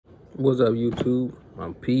What's up, YouTube?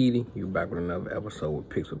 I'm Petey. You back with another episode with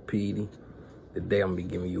Picks with Petey. Today I'm gonna be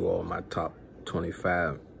giving you all my top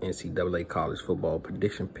 25 NCAA college football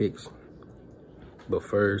prediction picks. But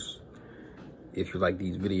first, if you like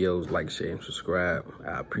these videos, like, share, and subscribe.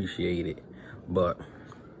 I appreciate it. But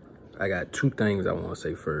I got two things I want to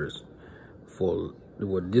say first.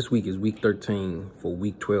 This week is week 13. For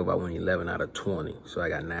week 12, I went 11 out of 20. So I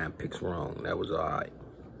got 9 picks wrong. That was all right.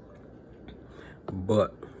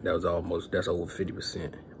 But that's over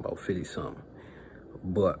 50%, about 50 something.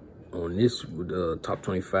 But on this top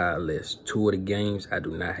 25 list, 2 of the games I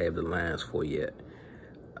do not have the lines for yet.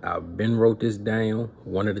 I've been wrote this down.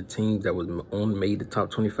 One of the teams that was made the top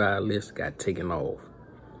 25 list got taken off.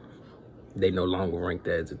 They no longer ranked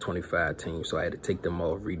as a 25 team, so I had to take them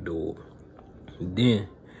off, redo it. Then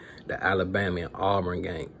the Alabama and Auburn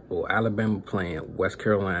game, or Alabama playing West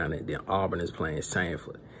Carolina, and then Auburn is playing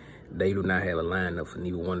Sanford. They do not have a lineup for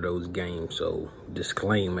neither one of those games, so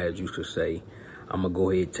disclaimer, as you could say, I'm gonna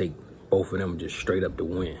go ahead and take both of them just straight up to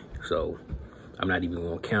win. So I'm not even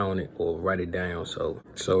gonna count it or write it down. So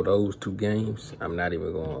those 2 games, I'm not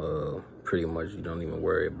even gonna pretty much, you don't even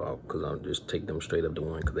worry about, because I'll just take them straight up to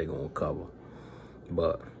win because they're gonna cover.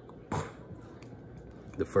 But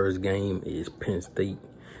the first game is Penn State.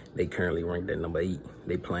 They currently ranked at number 8.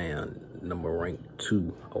 They playing number ranked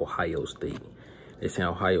 2, Ohio State. They say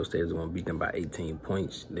Ohio State is going to beat them by 18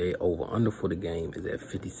 points. Their over-under for the game is at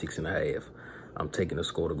 56.5. I'm taking the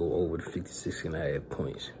score to go over the 56.5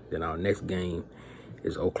 points. Then our next game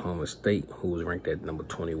is Oklahoma State, who is ranked at number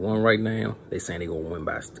 21 right now. They saying they're going to win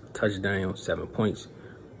by a touchdown, 7 points,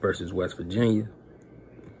 versus West Virginia.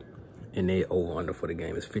 And their over-under for the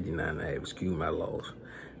game is 59.5. Excuse my loss.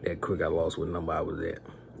 That quick I lost what number I was at,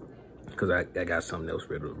 because I got something else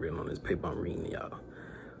written on this paper I'm reading y'all.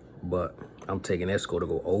 But I'm taking that score to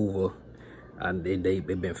go over. They've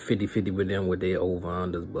been 50-50 with them with their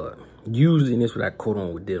over-unders, but usually, and this is what I caught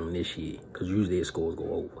on with them this year, because usually their scores go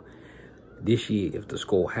over. This year, if the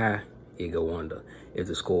score high, it go under. If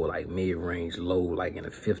the score like mid-range, low, like in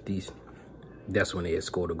the 50s, that's when the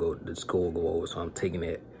score go over. So I'm taking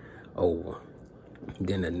that over.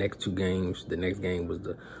 Then the next 2 games, the next game was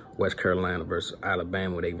the West Carolina versus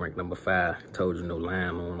Alabama, where they ranked number 5. Told you no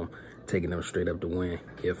line on them. Taking them straight up to win.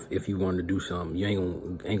 If you want to do something, you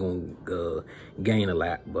ain't gonna gain a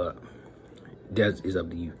lot, but that is up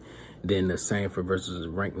to you. Then the Sanford versus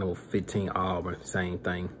ranked number 15 Auburn, same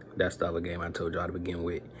thing. That's the other game I told y'all to begin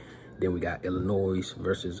with. Then we got Illinois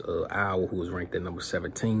versus Iowa, who was ranked at number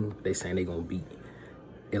 17. They saying they gonna beat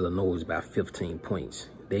Illinois by 15 points.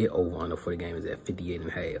 Their over-under for the game is at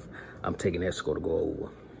 58.5. I'm taking that score to go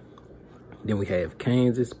over. Then we have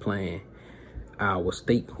Kansas playing Iowa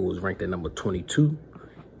State, who was ranked at number 22,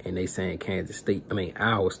 and they saying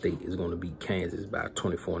Iowa State is going to beat Kansas by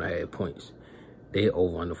 24.5 points. Their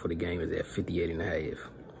over-under for the game is at 58.5.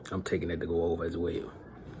 I'm taking that to go over as well.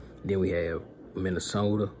 Then we have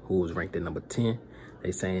Minnesota, who was ranked at number 10.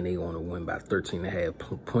 They saying they're going to win by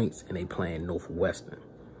 13.5 points, and they playing Northwestern.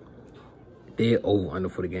 Their over-under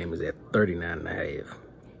for the game is at 39.5.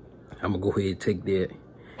 I'm going to go ahead and take that.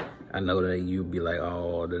 I know that you'll be like,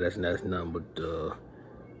 oh, that's nothing but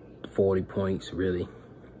 40 points, really.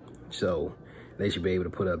 So they should be able to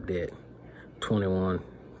put up that 21,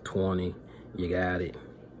 20, you got it.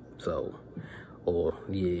 So, or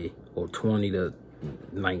 20 to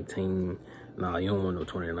 19. No, you don't want no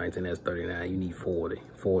 20 to 19, that's 39. You need 40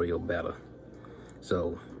 or better.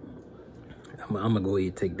 So I'm going to go ahead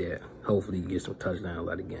and take that. Hopefully you get some touchdowns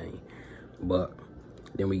out of the game. But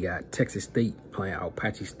then we got Texas State playing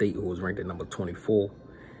Apache State, who was ranked at number 24.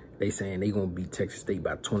 They saying they gonna beat Texas State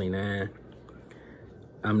by 29.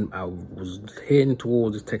 I was heading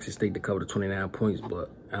towards this Texas State to cover the 29 points,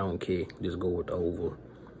 but I don't care. Just go with the over,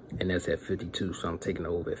 and that's at 52. So I'm taking the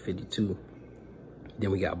over at 52.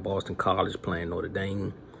 Then we got Boston College playing Notre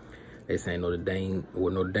Dame. They saying Notre Dame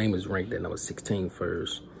is ranked at number 16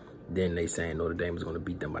 first. Then they saying Notre Dame is gonna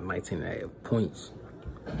beat them by 19.5 points.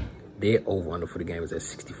 Their over-under for the game is at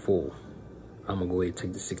 64. I'm going to go ahead and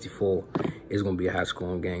take the 64. It's going to be a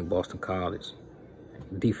high-scoring game. Boston College.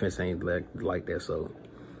 Defense ain't like that, so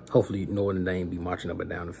hopefully Notre Dame be marching up and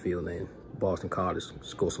down the field, and Boston College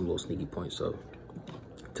score some little sneaky points. So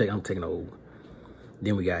I'm taking it over.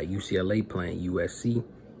 Then we got UCLA playing USC.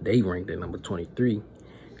 They ranked at number 23.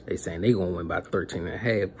 They saying they going to win by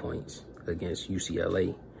 13.5 points against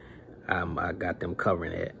UCLA. I got them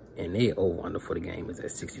covering that. And their over-under for the game is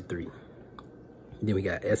at 63. Then we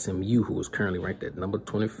got SMU, who is currently ranked at number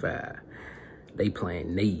 25. They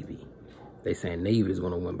playing Navy. They saying Navy is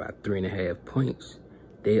going to win by 3.5 points.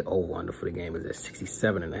 Their over-under for the game is at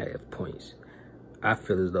 67.5 points. I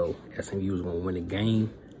feel as though SMU is going to win the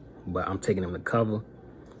game, but I'm taking them to cover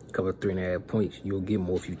 3.5 points. You'll get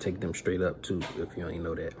more if you take them straight up too, if you ain't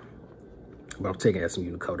know that. But I'm taking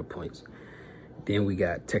SMU to cover the points. Then we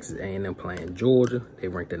got Texas A&M playing Georgia. They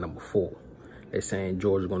ranked at number 4. They're saying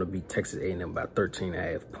Georgia's going to beat Texas A&M by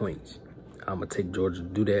 13.5 points. I'm going to take Georgia to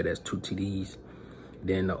do that. That's 2 TDs.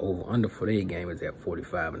 Then the over-under for their game is at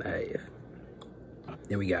 45.5.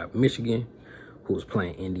 Then we got Michigan, who's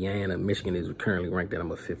playing Indiana. Michigan is currently ranked at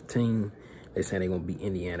number 15. They're saying they're going to beat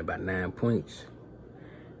Indiana by 9 points.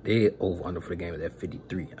 Their over-under for the game is at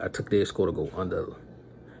 53. I took their score to go under.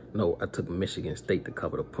 No, I took Michigan State to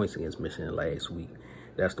cover the points against Michigan last week.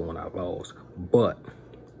 That's the one I lost. But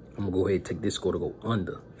I'm going to go ahead and take this score to go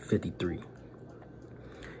under 53.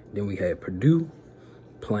 Then we had Purdue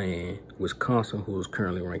playing Wisconsin, who is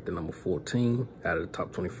currently ranked at number 14 out of the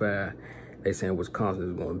top 25. They saying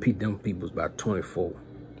Wisconsin is going to beat them peoples by 24.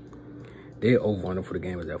 Their over-under for the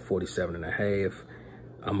game is at 47.5.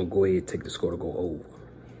 I'm going to go ahead and take the score to go over.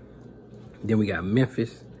 Then we got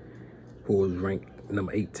Memphis, who is ranked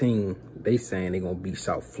number 18. They saying they're going to beat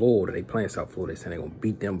South Florida. They playing South Florida. They saying they're going to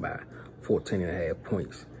beat them by 14.5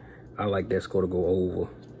 points. I like that score to go over.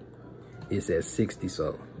 It's at 60,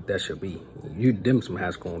 so that should be. Them some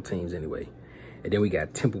high-scoring teams anyway. And then we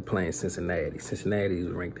got Temple playing Cincinnati. Cincinnati is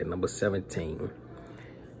ranked at number 17.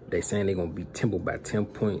 They saying they're going to beat Temple by 10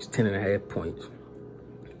 points, 10.5 points.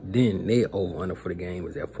 Then their over-under for the game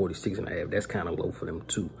is at 46.5. That's kind of low for them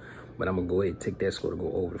too. But I'm going to go ahead and take that score to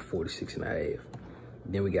go over to 46.5.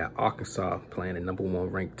 Then we got Arkansas playing the number 1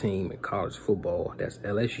 ranked team in college football. That's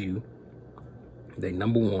LSU. They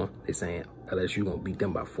number 1. They saying LSU going to beat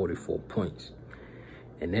them by 44 points.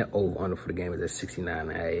 And that over-under for the game is at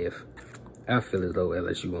 69.5. I feel as though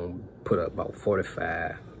LSU going to put up about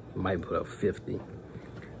 45. Might put up 50.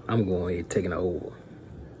 I'm going ahead taking it over.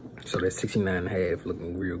 So that 69.5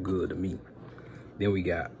 looking real good to me. Then we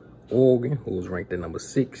got Oregon, who's ranked at number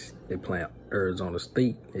 6. They playing Arizona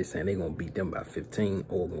State. They're saying they're going to beat them by 15.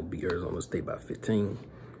 Oregon going to beat Arizona State by 15.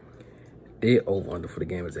 Their over-under for the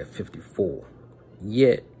game is at 54.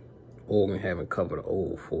 Yet, Oregon haven't covered the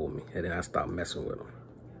over for me. And then I stopped messing with them.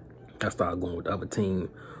 I started going with the other team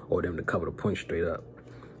or them to cover the point straight up.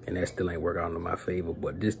 And that still ain't working out in my favor.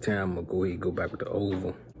 But this time, I'm going to go ahead and go back with the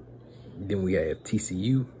over. Then we have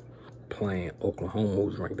TCU playing Oklahoma,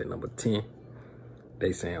 who's ranked at number 10.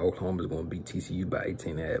 They saying Oklahoma is going to beat TCU by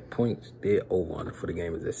 18.5 points. Their over-under for the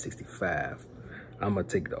game is at 65. I'm going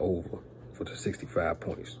to take the over for the 65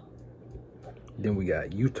 points. Then we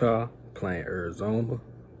got Utah playing Arizona.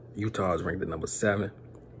 Utah is ranked at number 7.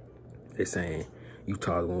 They're saying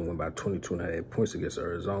Utah is going to win by 22.5 points against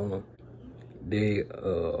Arizona. Their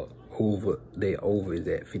over is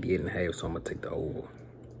at 58.5, so I'm going to take the over.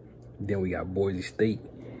 Then we got Boise State.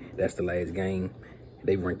 That's the last game.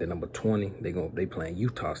 They ranked at number 20. They playing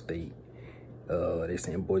Utah State. They're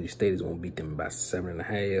saying Boise State is going to beat them by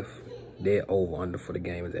 7.5. Their over-under for the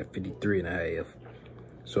game is at 53.5.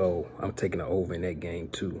 So I'm taking the over in that game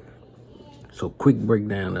too. So quick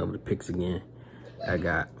breakdown of the picks again. I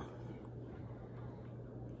got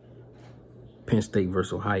Penn State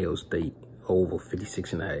versus Ohio State over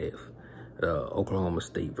 56.5. Oklahoma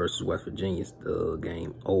State versus West Virginia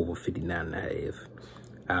game over 59.5.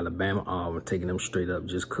 Alabama, I'm taking them straight up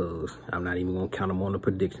just because I'm not even going to count them on the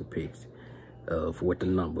prediction picks with the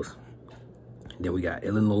numbers. Then we got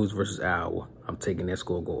Illinois versus Iowa. I'm taking that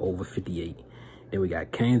score go over 58. Then we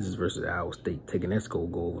got Kansas versus Iowa State, taking that score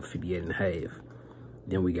go over 58.5.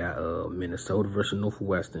 Then we got Minnesota versus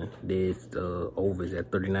Northwestern. Their over is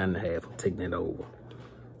at 39.5. I'm taking that over.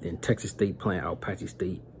 Then Texas State playing Apache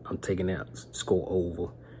State. I'm taking that score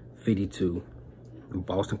over 52.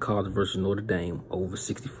 Boston College versus Notre Dame over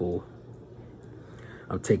 64.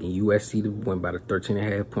 I'm taking USC to win by the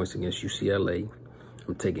 13.5 points against UCLA.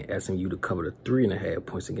 I'm taking SMU to cover the 3.5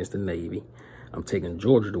 points against the Navy. I'm taking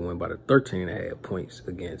Georgia to win by the 13.5 points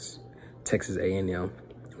against Texas A&M.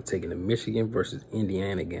 I'm taking the Michigan versus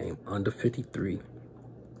Indiana game under 53.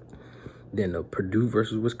 Then the Purdue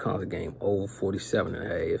versus Wisconsin game over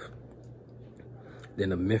 47.5. Then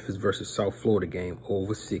the Memphis versus South Florida game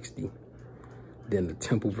over 60. Then the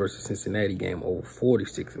Temple versus Cincinnati game over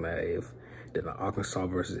 46.5. Then the Arkansas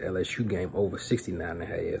versus LSU game over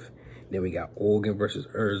 69.5. Then we got Oregon versus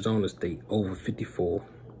Arizona State over 54.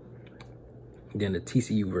 Then the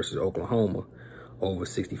TCU versus Oklahoma over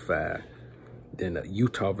 65. Then the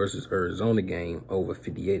Utah versus Arizona game over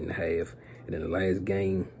 58.5. And then the last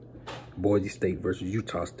game, Boise State versus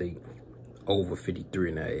Utah State over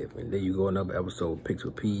 53.5. And there you go, another episode of Picks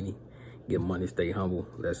with Petey. Get money, stay humble.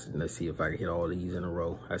 Let's see if I can hit all these in a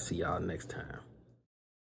row. I'll see y'all next time.